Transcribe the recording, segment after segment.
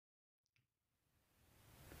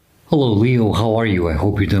Hello Leo, how are you? I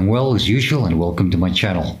hope you're doing well as usual and welcome to my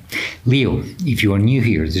channel. Leo, if you are new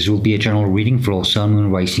here, this will be a general reading for all Sun, Moon,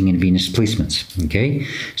 Rising and Venus placements, okay?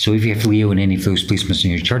 So if you have Leo in any of those placements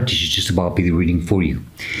in your chart, this should just about be the reading for you.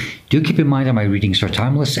 Do keep in mind that my readings are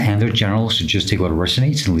timeless and they're general, so just take what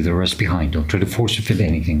resonates and leave the rest behind. Don't try to force or fit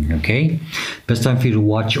anything, okay? Best time for you to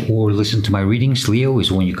watch or listen to my readings, Leo, is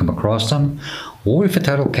when you come across them or if a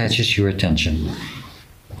title catches your attention.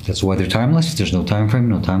 That's why they're timeless. There's no time frame,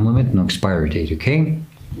 no time limit, no expiry date, okay?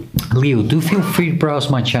 Leo, do feel free to browse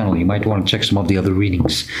my channel. You might want to check some of the other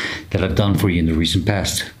readings that I've done for you in the recent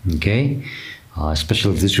past, okay?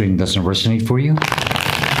 Especially if this reading doesn't resonate for you.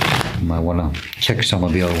 You might want to check some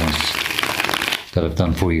of the other ones that I've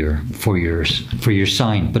done for your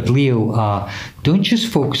sign. But Leo, don't just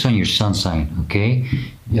focus on your sun sign, okay?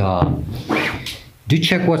 Do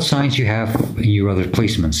check what signs you have in your other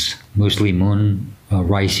placements, mostly Moon,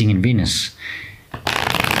 Rising, and Venus.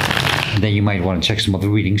 And then you might want to check some other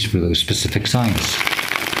readings for those specific signs.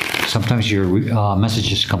 Sometimes your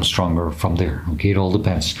messages come stronger from there, okay? It all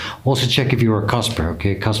depends. Also check if you're a cusper,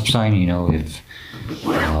 okay? Cusp sign, you know, if...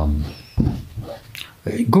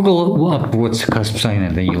 Google up what's a cusp sign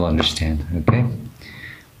and then you'll understand, okay?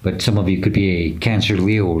 But some of you could be a Cancer,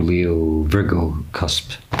 Leo, or Leo, Virgo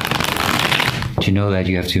cusp. To know that,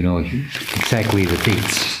 you have to know exactly the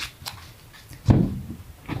dates.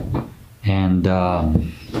 And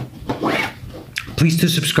please do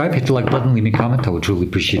subscribe, hit the like button, leave me a comment. I would truly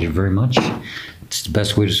appreciate it very much. It's the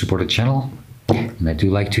best way to support the channel. And I do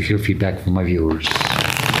like to hear feedback from my viewers.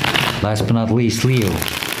 Last but not least, Leo.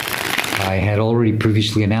 I had already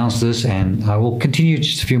previously announced this and I will continue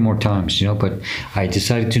just a few more times, you know, but I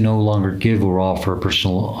decided to no longer give or offer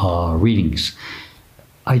personal readings.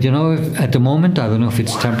 I don't know if at the moment, I don't know if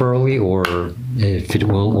it's temporarily or if it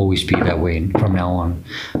will always be that way from now on.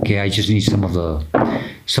 Okay, I just need some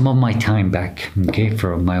of my time back, okay,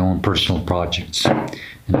 for my own personal projects.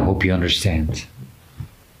 And I hope you understand.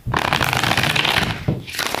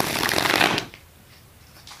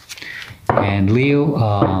 And Leo,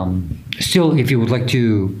 still, if you would like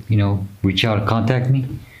to, you know, reach out and contact me,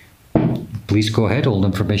 please go ahead. All the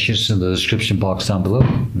information is in the description box down below,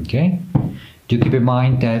 okay? Do keep in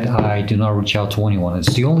mind that I do not reach out to anyone.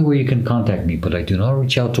 It's the only way you can contact me, but I do not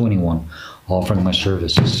reach out to anyone offering my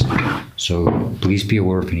services. So please be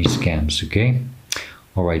aware of any scams, okay?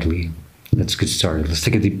 All right, Leo, let's get started. Let's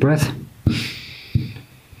take a deep breath.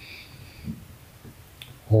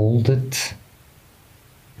 Hold it.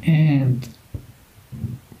 And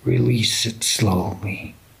release it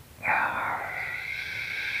slowly.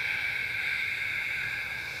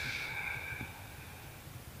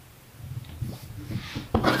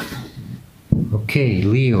 Okay,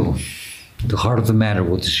 Leo, the heart of the matter,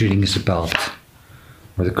 what this reading is about,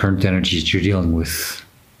 or the current energies you're dealing with,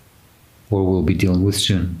 or will be dealing with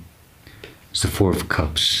soon, is the Four of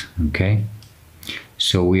Cups, okay?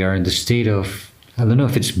 So we are in the state of, I don't know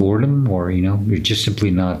if it's boredom or, you know, you're just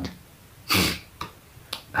simply not,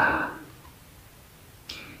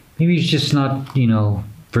 maybe you're just not, you know,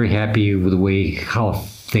 very happy with the way how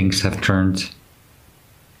things have turned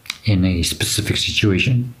in a specific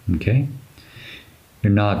situation, okay?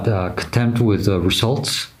 You're not content with the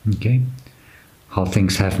results, okay? How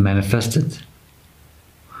things have manifested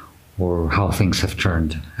or how things have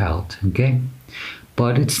turned out, okay?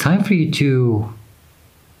 But it's time for you to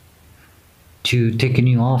take a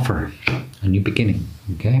new offer, a new beginning,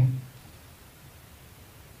 okay?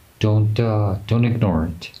 Don't ignore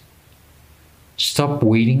it. Stop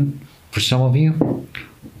waiting, for some of you,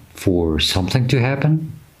 for something to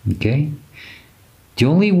happen, okay? The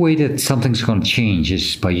only way that something's going to change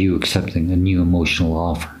is by you accepting a new emotional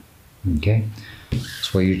offer, okay?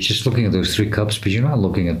 That's why you're just looking at those three cups, but you're not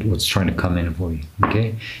looking at what's trying to come in for you,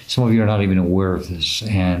 okay? Some of you are not even aware of this,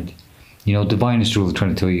 and, you know, divine is really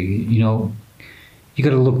trying to tell you, you know, you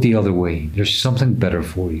got to look the other way. There's something better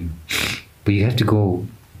for you, but you have to go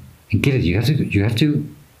and get it. You have to get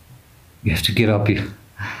up. You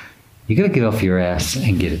got to get off your ass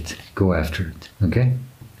and get it. Go after it, okay?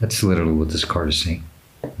 That's literally what this card is saying,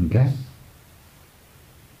 okay?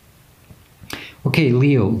 Okay,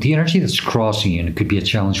 Leo, the energy that's crossing you, and it could be a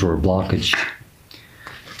challenge or a blockage.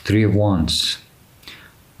 Three of Wands.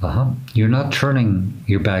 You're not turning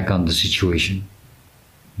your back on the situation,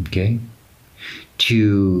 okay?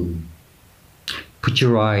 To put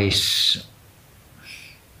your eyes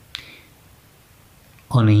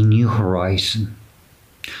on a new horizon,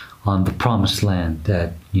 on the promised land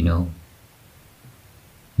that, you know,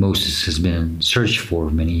 Moses has been in search for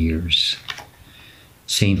many years.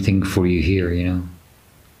 Same thing for you here, you know.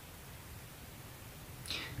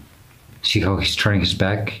 See how he's turning his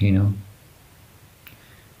back, you know,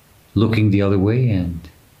 looking the other way and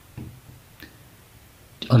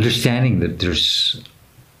understanding that there's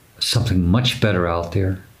something much better out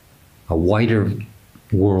there, a wider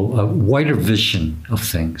world, a wider vision of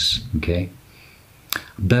things, okay?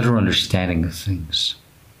 A better understanding of things,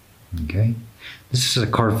 okay? This is a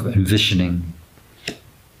card of envisioning.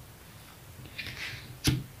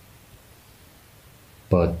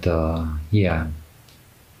 But, yeah.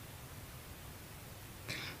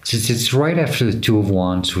 It's right after the Two of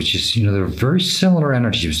Wands, which is, you know, they're very similar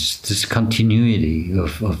energies. This continuity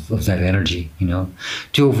of that energy, you know.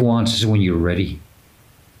 Two of Wands is when you're ready.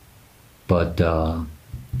 But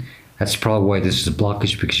that's probably why this is a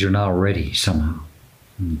blockage, because you're not ready somehow.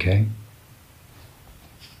 Okay?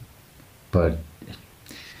 But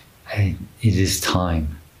it is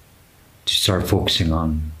time to start focusing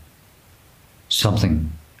on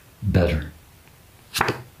something better.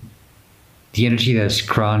 The energy that's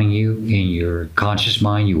crowning you in your conscious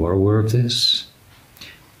mind, you are aware of this.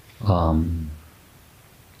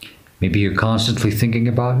 Maybe you're constantly thinking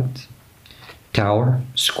about it. Tower,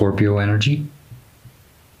 Scorpio energy.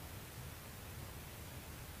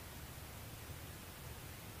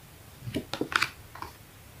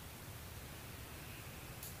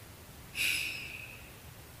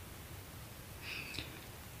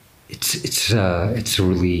 It's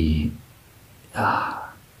really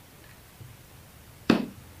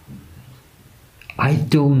I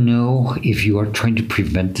don't know if you are trying to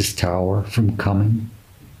prevent this tower from coming.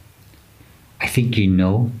 I think you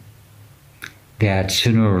know that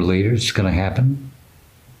sooner or later it's going to happen.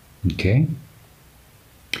 Okay?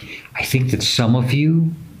 I think that some of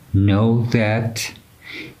you know that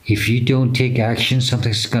if you don't take action,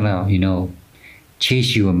 something's going to, you know,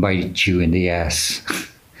 chase you and bite you in the ass.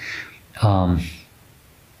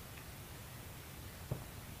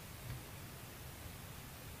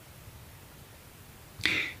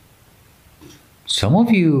 Some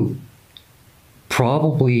of you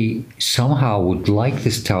probably somehow would like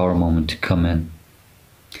this tower moment to come in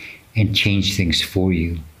and change things for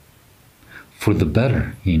you, for the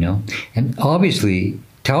better, you know. And obviously,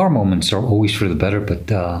 tower moments are always for the better,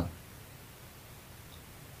 but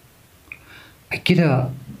I get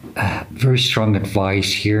a very strong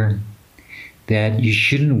advice here that you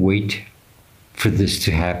shouldn't wait for this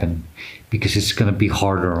to happen, because it's going to be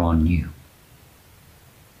harder on you.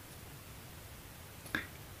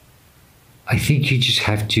 I think you just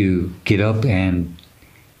have to get up and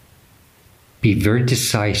be very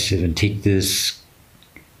decisive and take this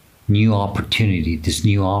new opportunity, this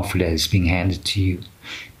new offer that is being handed to you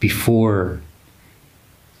before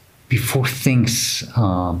things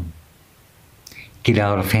get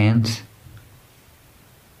out of hand.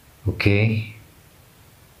 Okay.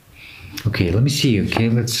 Okay, let me see. Okay,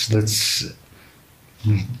 let's let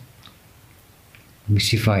me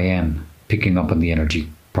see if I am picking up on the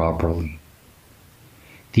energy properly.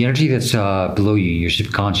 The energy that's below you, your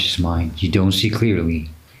subconscious mind, you don't see clearly.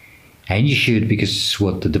 And you should, because it's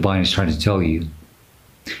what the divine is trying to tell you.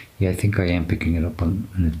 Yeah, I think I am picking it up on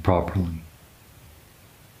it properly.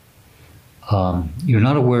 You're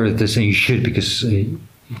not aware of this, and you should, because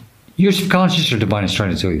your subconscious or divine is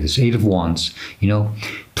trying to tell you this. Eight of Wands, you know,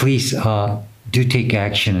 please do take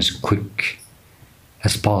action as quick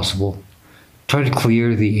as possible. Try to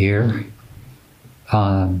clear the air.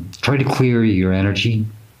 Try to clear your energy.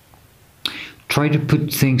 Try to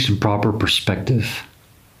put things in proper perspective.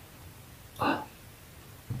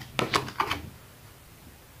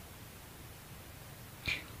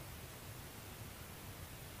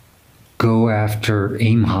 Go after,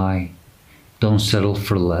 aim high. Don't settle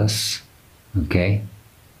for less. Okay?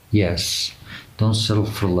 Yes. Don't settle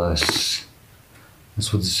for less.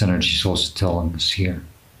 That's what this energy is also telling us here.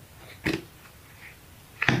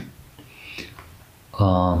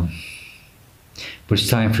 But it's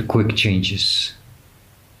time for quick changes,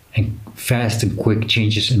 and fast and quick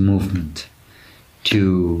changes in movement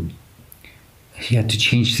to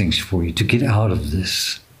change things for you, to get out of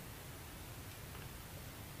this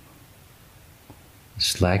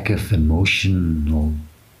lack of emotion, or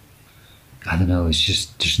I don't know, it's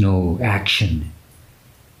just there's no action.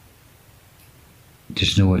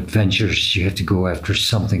 There's no adventures. You have to go after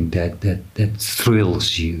something that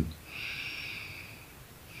thrills you.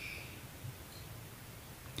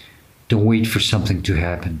 Don't wait for something to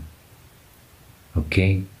happen.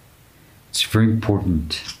 Okay? It's very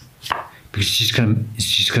important, because it's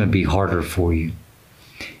just gonna be harder for you.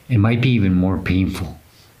 It might be even more painful.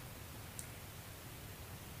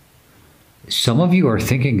 Some of you are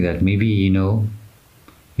thinking that maybe, you know,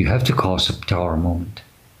 you have to cause a tower moment.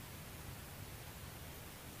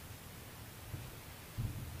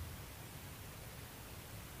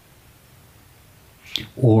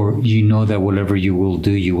 Or you know that whatever you will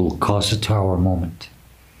do, you will cause a tower moment.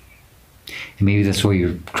 And maybe that's why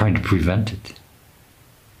you're trying to prevent it.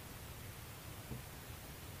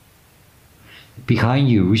 Behind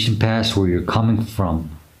you, recent past, where you're coming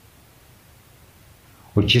from,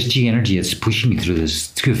 or just the energy that's pushing you through this.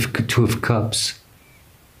 Two of Cups.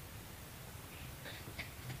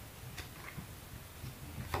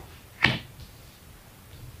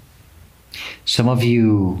 Some of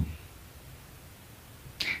you,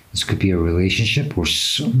 this could be a relationship, or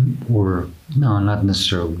no, not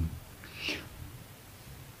necessarily.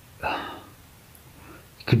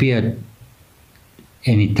 It could be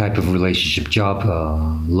any type of relationship, job,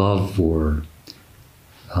 love, or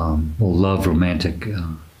love, romantic,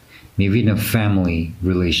 maybe in a family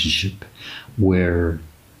relationship where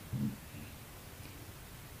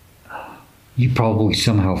you probably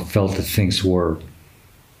somehow felt that things were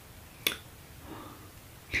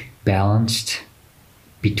balanced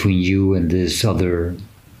between you and this other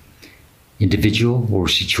individual or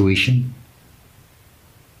situation.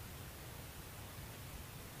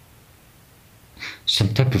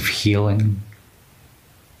 Some type of healing.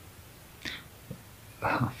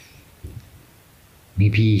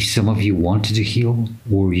 Maybe some of you wanted to heal,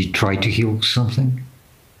 or you tried to heal something,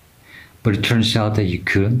 but it turns out that you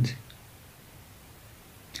couldn't.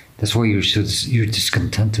 That's why you're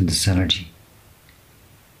discontent in this energy.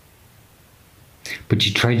 But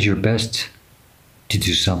you tried your best to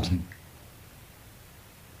do something,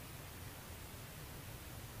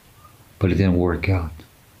 but it didn't work out.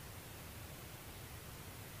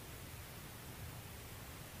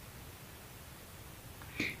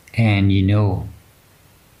 And you know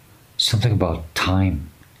something about time.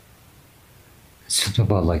 Something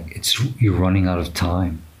about like you're running out of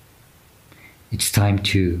time. It's time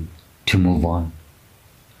to move on,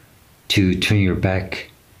 to turn your back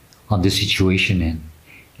on the situation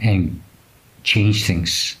and change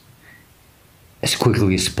things as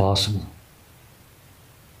quickly as possible.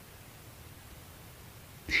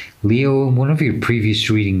 Leo, in one of your previous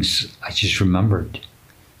readings, I just remembered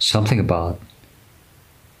something about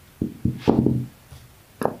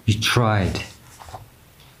you tried.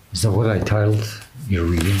 Is that what I titled your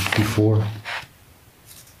reading before?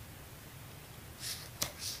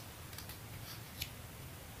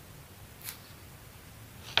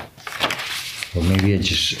 Or maybe I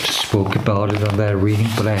just spoke about it on that reading,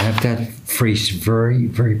 but I have that phrase very,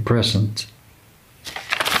 very present.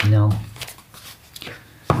 No.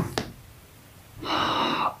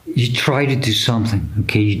 You try to do something,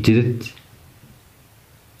 okay? You did it.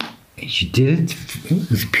 You did it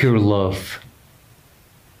with pure love.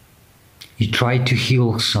 You tried to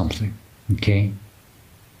heal something, okay?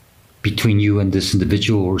 Between you and this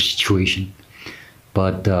individual or situation.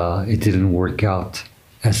 But it didn't work out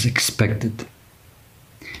as expected.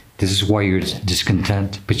 This is why you're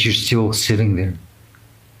discontent, but you're still sitting there.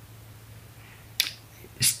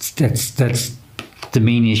 That's the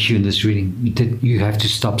main issue in this reading. You have to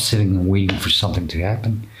stop sitting and waiting for something to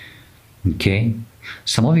happen. Okay?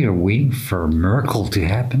 Some of you are waiting for a miracle to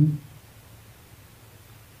happen.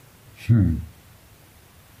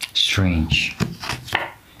 Strange.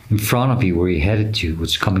 In front of you, where you're headed to,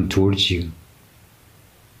 what's coming towards you.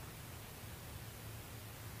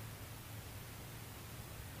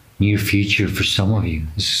 Near future for some of you.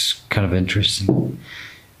 This is kind of interesting.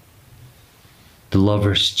 The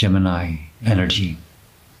Lovers, Gemini energy.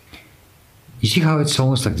 You see how it's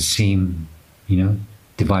almost like the same,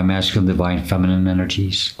 divine masculine, divine feminine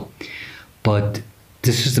energies. But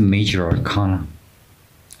this is the major arcana.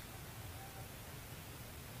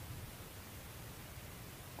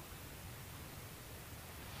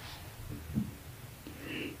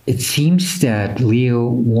 It seems that Leo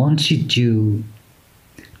wants you to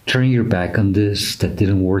turn your back on this that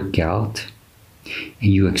didn't work out,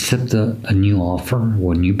 and you accept a new offer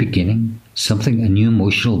or a new beginning, a new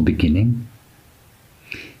emotional beginning.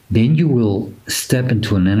 Then you will step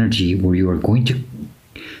into an energy where you are going to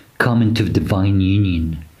come into divine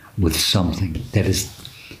union with something that is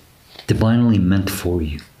divinely meant for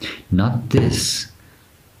you. Not this,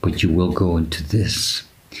 but you will go into this.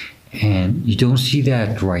 And you don't see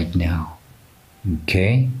that right now.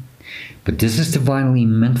 Okay? But this is divinely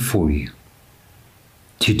meant for you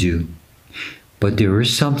to do. But there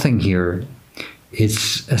is something here.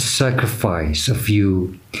 It's a sacrifice of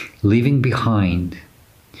you leaving behind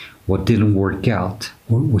what didn't work out,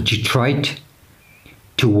 or what you tried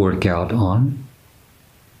to work out on,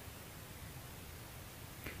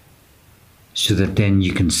 so that then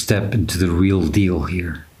you can step into the real deal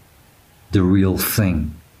here, the real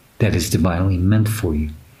thing that is divinely meant for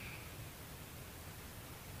you.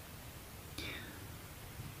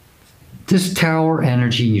 This tower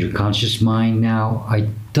energy in your conscious mind now,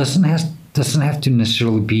 doesn't have to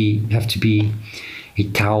necessarily have to be a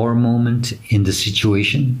tower moment in the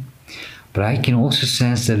situation, but I can also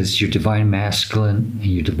sense that it's your divine masculine and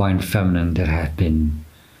your divine feminine that have been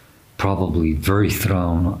probably very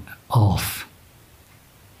thrown off.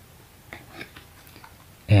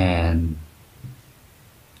 And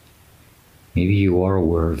maybe you are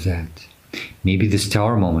aware of that. Maybe this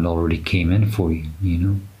tower moment already came in for you, you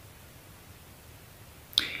know,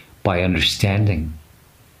 by understanding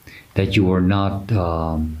that you are not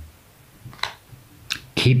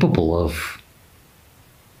capable of,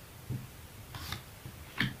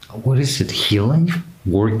 what is it, healing,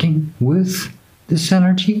 working with this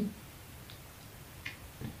energy.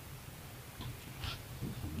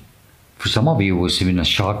 For some of you, it was even a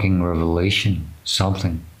shocking revelation,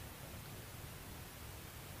 something.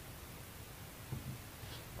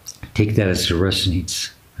 Take that as it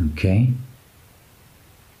resonates, okay?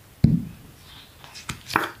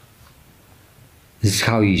 This is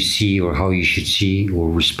how you see, or how you should see or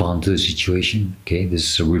respond to the situation, okay? This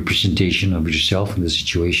is a representation of yourself in the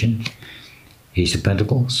situation. Ace of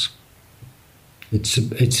Pentacles. It's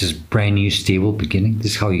a brand new, stable beginning.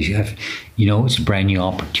 This is how you have, you know, it's a brand new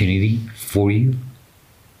opportunity for you.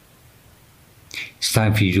 It's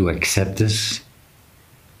time for you to accept this.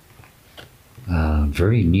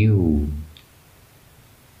 Very new,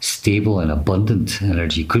 stable and abundant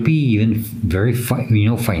energy. Could be even very,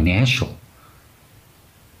 financial.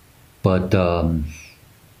 But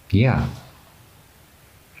yeah,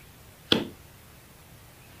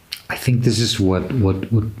 I think this is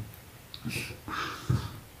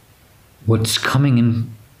what's coming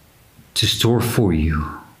in to store for you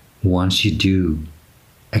once you do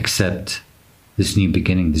accept this new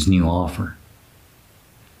beginning, this new offer.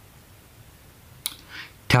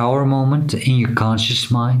 Tower moment in your conscious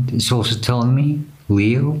mind is also telling me,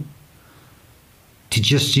 Leo, to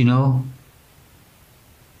just, you know,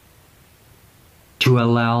 to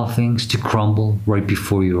allow things to crumble right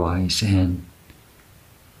before your eyes, and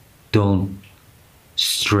don't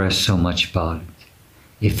stress so much about it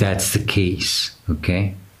if that's the case,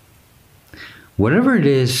 okay? Whatever it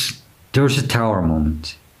is, there's a tower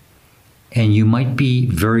moment, and you might be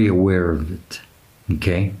very aware of it,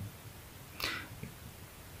 okay?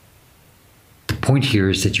 The point here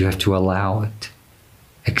is that you have to allow it,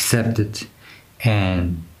 accept it,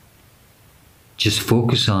 and just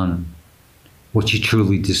focus on what you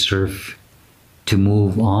truly deserve, to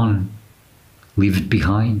move on, leave it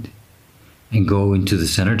behind, and go into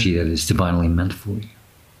this energy that is divinely meant for you.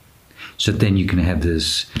 So then you can have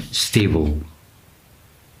this stable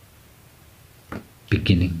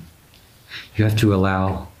beginning. You have to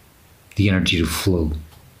allow the energy to flow,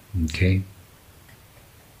 okay?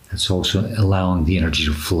 That's also allowing the energy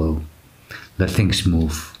to flow. Let things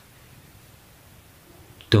move.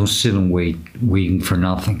 Don't sit and wait, waiting for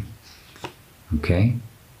nothing. Okay?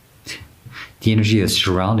 The energy that's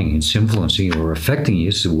surrounding you, it's influencing you or affecting you,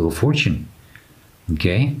 is the Wheel of Fortune.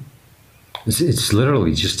 Okay? It's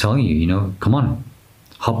literally just telling you, you know, come on,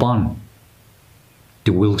 hop on.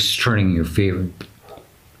 The wheel's turning in your favor.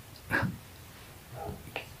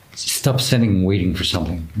 Stop sitting and waiting for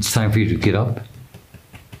something. It's time for you to get up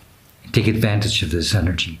and take advantage of this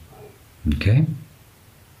energy. Okay?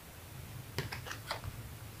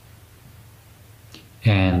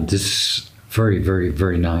 And this is very, very,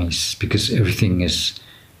 very nice, because everything is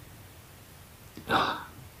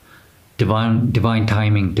divine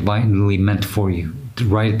timing, divinely meant for you,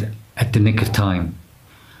 right at the nick of time.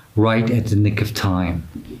 Right at the nick of time.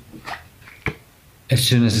 As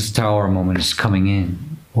soon as this tower moment is coming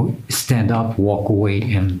in, stand up, walk away,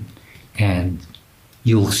 and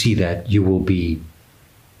you'll see that you will be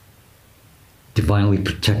divinely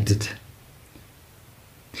protected.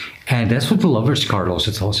 And that's what the Lover's card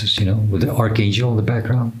also tells us, you know, with the Archangel in the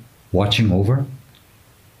background, watching over.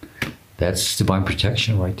 That's divine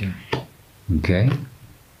protection right there. Okay?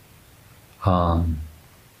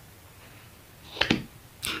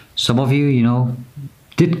 Some of you, you know,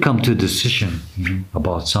 did come to a decision, you know,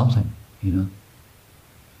 about something, you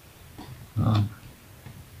know.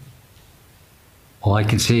 All I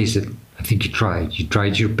can say is that I think you tried. You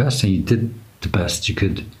tried your best, and you did the best you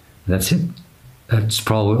could. That's it. That's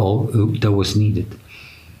probably all that was needed.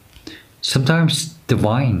 Sometimes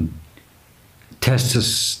divine tests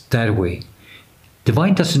us that way.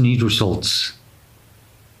 Divine doesn't need results.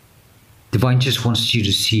 Divine just wants you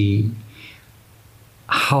to see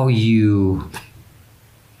how you,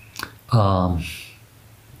 how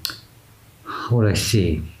would I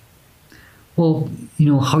say? Well, you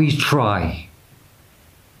know, how you try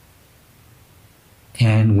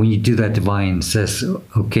And when you do that, divine says,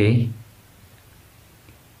 okay,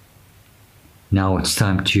 now it's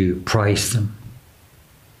time to price them.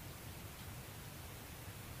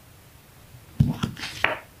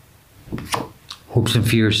 Hopes and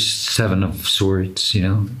fears, 7 of Swords, you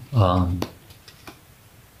know.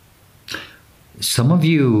 Some of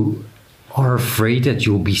you are afraid that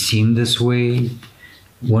you'll be seen this way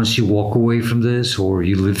once you walk away from this, or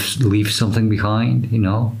you leave something behind, you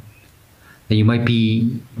know. That you might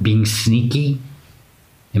be being sneaky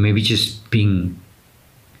and maybe just being,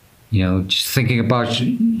 you know, just thinking about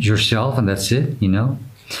yourself and that's it, you know.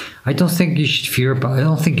 I don't think you should fear about, I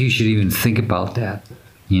don't think you should even think about that,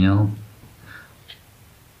 you know.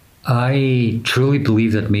 I truly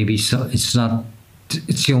believe that maybe it's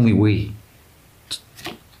the only way,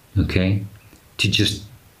 okay, to just,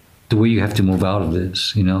 the way you have to move out of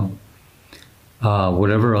this, you know.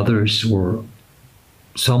 Whatever others or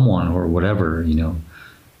someone or whatever, you know,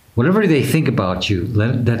 whatever they think about you,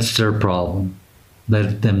 that's their problem.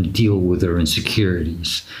 Let them deal with their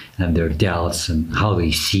insecurities and their doubts and how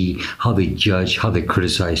they see, how they judge, how they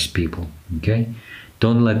criticize people, okay?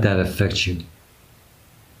 Don't let that affect you.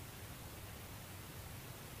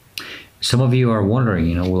 Some of you are wondering,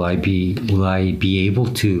 you know, will I be able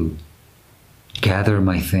to gather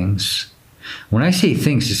my things? When I say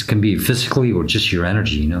things, this can be physically or just your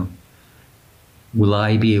energy, you know. Will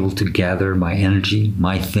I be able to gather my energy,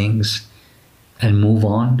 my things, and move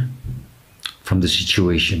on from the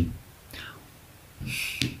situation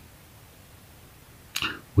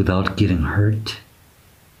without getting hurt?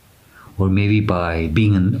 Or maybe by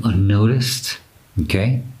being unnoticed,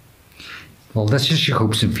 okay? Well, that's just your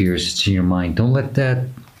hopes and fears. It's in your mind. Don't let that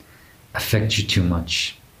affect you too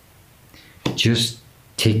much. Just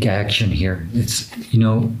take action here. It's, you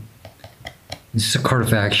know, this is a card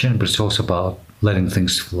of action, but it's also about letting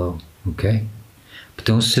things flow, okay? But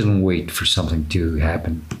don't sit and wait for something to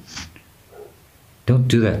happen. Don't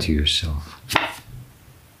do that to yourself.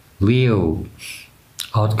 Leo,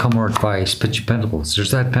 outcome or advice, Page of Pentacles. There's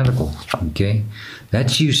that pentacle, okay?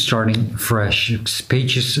 That's you starting fresh.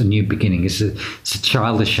 Page is a new beginning. It's a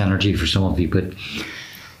childish energy for some of you, but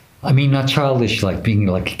I mean, not childish like being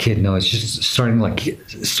like a kid. No, it's just starting like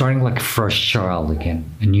a fresh child again.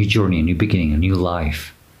 A new journey, a new beginning, a new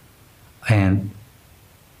life. And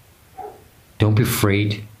don't be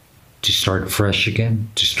afraid to start fresh again,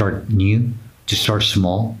 to start new, to start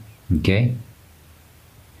small, okay?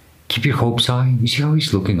 Keep your hopes high. You see how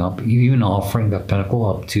he's looking up, even offering that pentacle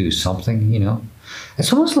up to something, you know?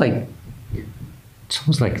 It's almost like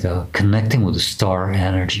the connecting with the star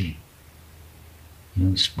energy. You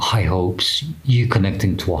know, it's high hopes, you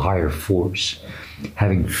connecting to a higher force,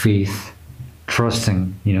 having faith,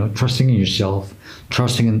 trusting, you know, trusting in yourself,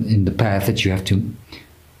 trusting in the path that you have to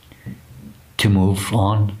move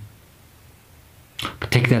on.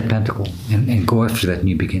 But take that pentacle and go after that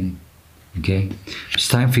new beginning. Okay? It's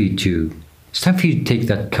time for you to take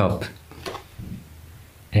that cup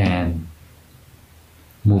and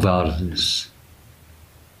move out of this.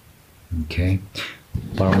 Okay?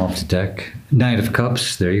 Bottom of the deck. Knight of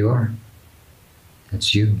Cups, there you are.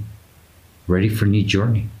 That's you. Ready for a new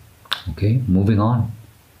journey. Okay? Moving on.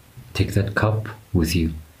 Take that cup with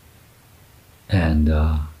you. And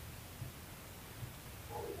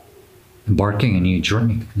embarking a new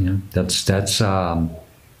journey. You know, that's that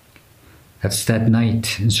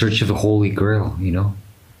knight in search of the Holy Grail, you know.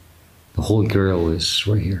 The Holy Grail is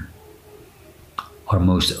right here. Our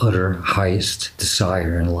most utter, highest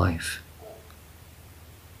desire in life.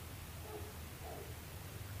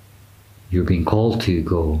 You're being called to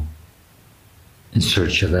go in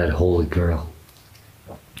search of that Holy Grail.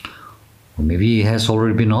 Or maybe it has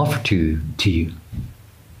already been offered to you.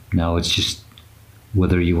 Now it's just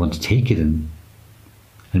whether you want to take it and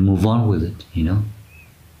move on with it, you know.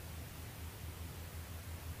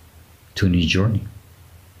 To a new journey.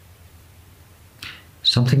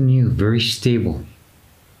 Something new, very stable.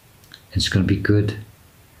 It's going to be good,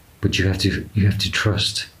 but you have to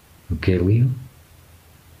trust. Okay, Leo.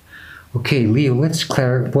 Okay, Leo. Let's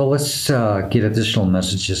get additional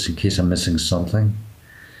messages in case I'm missing something.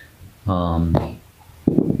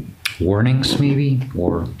 Warnings, maybe,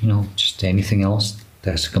 or you know, just anything else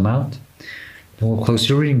that has to come out. Then we'll close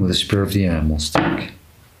the reading with the Spirit of the Animals deck.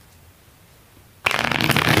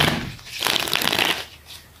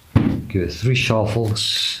 Give it 3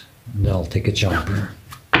 shuffles, and then I'll take a jumper.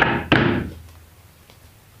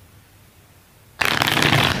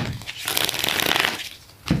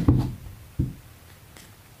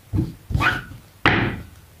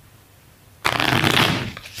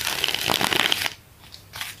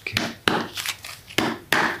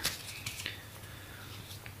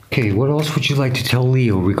 Okay, what else would you like to tell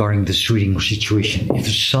Leo regarding this reading or situation? If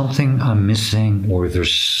there's something I'm missing or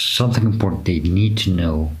there's something important they need to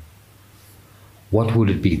know, what would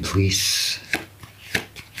it be, please?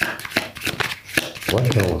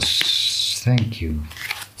 What else? Thank you.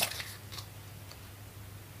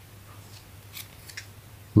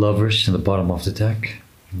 Lovers in the bottom of the deck.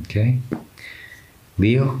 Okay.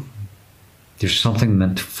 Leo, there's something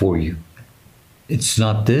meant for you. It's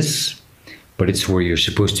not this, but it's where you're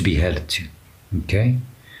supposed to be headed to. Okay?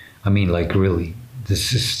 I mean, like, really,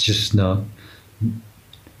 this is just not,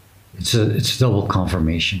 it's a double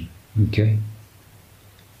confirmation. Okay?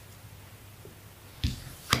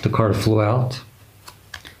 The card flew out.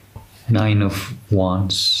 Nine of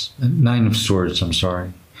Wands, Nine of Swords, I'm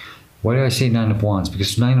sorry. Why did I say Nine of Wands?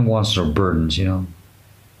 Because Nine of Wands are burdens, you know.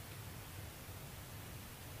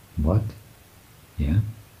 What? Yeah?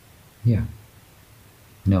 Yeah.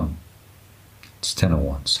 No. It's Ten of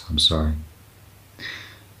Wands, I'm sorry.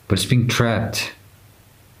 But it's being trapped.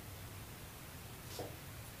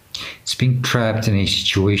 It's being trapped in a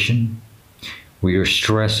situation where you're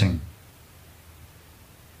stressing.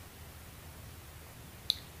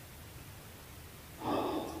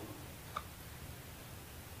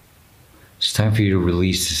 It's time for you to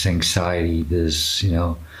release this anxiety, this, you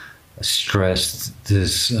know, stress,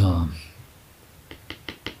 this,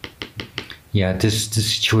 yeah, this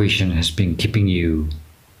situation has been keeping you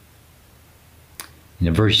in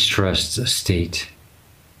a very stressed state.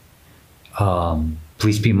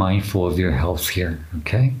 Please be mindful of your health here,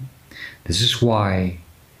 okay? This is why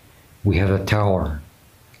we have a tower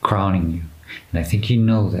crowning you. And I think you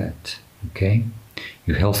know that, okay?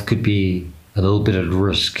 Your health could be a little bit at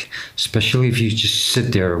risk, especially if you just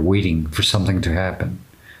sit there waiting for something to happen,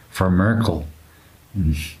 for a miracle.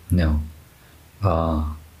 No.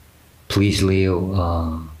 Please,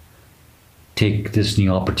 Leo, take this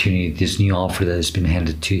new opportunity, this new offer that has been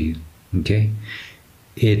handed to you, okay?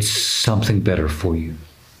 It's something better for you.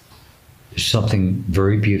 There's something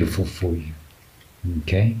very beautiful for you,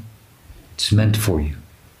 okay? It's meant for you.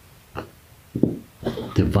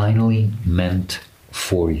 Divinely meant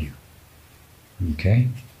for you. Okay?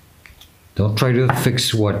 Don't try to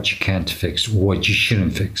fix what you can't fix, what you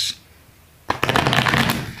shouldn't fix.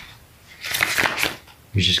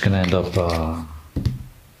 You're just going to end up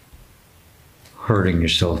hurting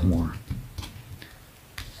yourself more.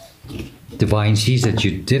 Divine sees that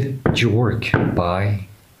you did your work by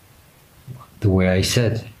the way I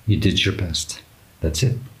said. You did your best. That's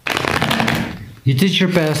it. You did your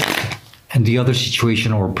best, and the other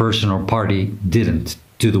situation or person or party didn't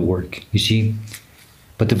do the work, you see?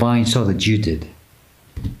 But Divine saw that you did.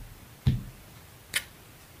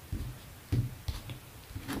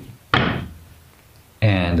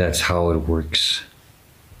 And that's how it works.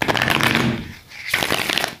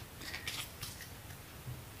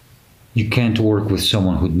 You can't work with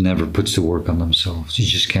someone who never puts the work on themselves. You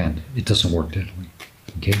just can't. It doesn't work that way.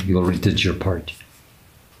 Okay? You already did your part.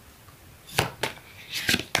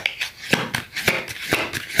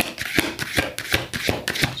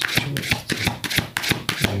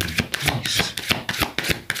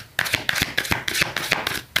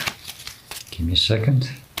 Give me a second.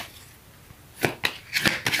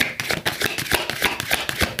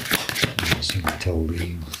 Tell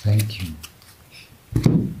you, thank you.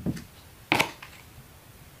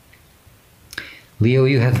 Leo,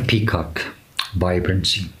 you have Peacock,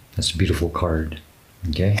 vibrancy. That's a beautiful card,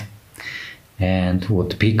 okay? And what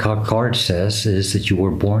the Peacock card says is that you were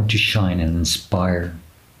born to shine and inspire.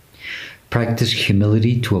 Practice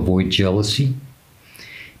humility to avoid jealousy.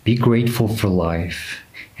 Be grateful for life,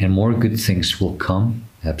 and more good things will come,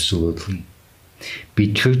 absolutely.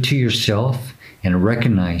 Be true to yourself and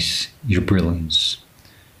recognize your brilliance.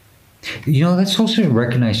 You know, that's also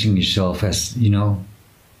recognizing yourself as, you know,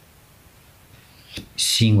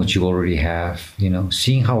 seeing what you already have, you know,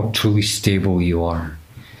 seeing how truly stable you are,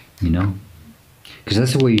 you know, because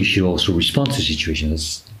that's the way you should also respond to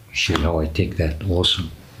situations. That's how I take that also,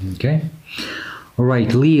 okay? All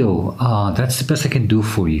right, Leo, that's the best I can do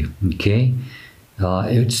for you, okay?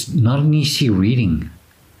 It's not an easy reading,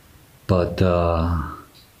 but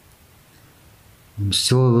I'm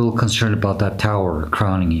still a little concerned about that tower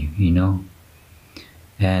crowning you, you know?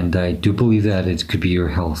 And I do believe that it could be your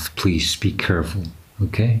health. Please be careful,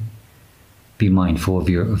 okay? Be mindful of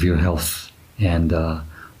your health and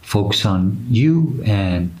focus on you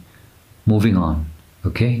and moving on,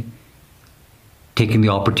 okay? Taking the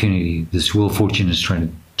opportunity. This Wheel of Fortune is trying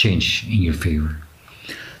to change in your favor.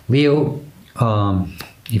 Leo,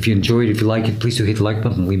 if you enjoyed, if you like it, please do hit the like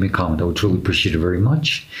button and leave me a comment. I would truly appreciate it very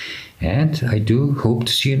much. And I do hope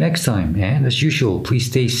to see you next time. And as usual, please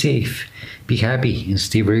stay safe, be happy, and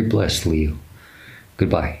stay very blessed, Leo.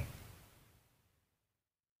 Goodbye.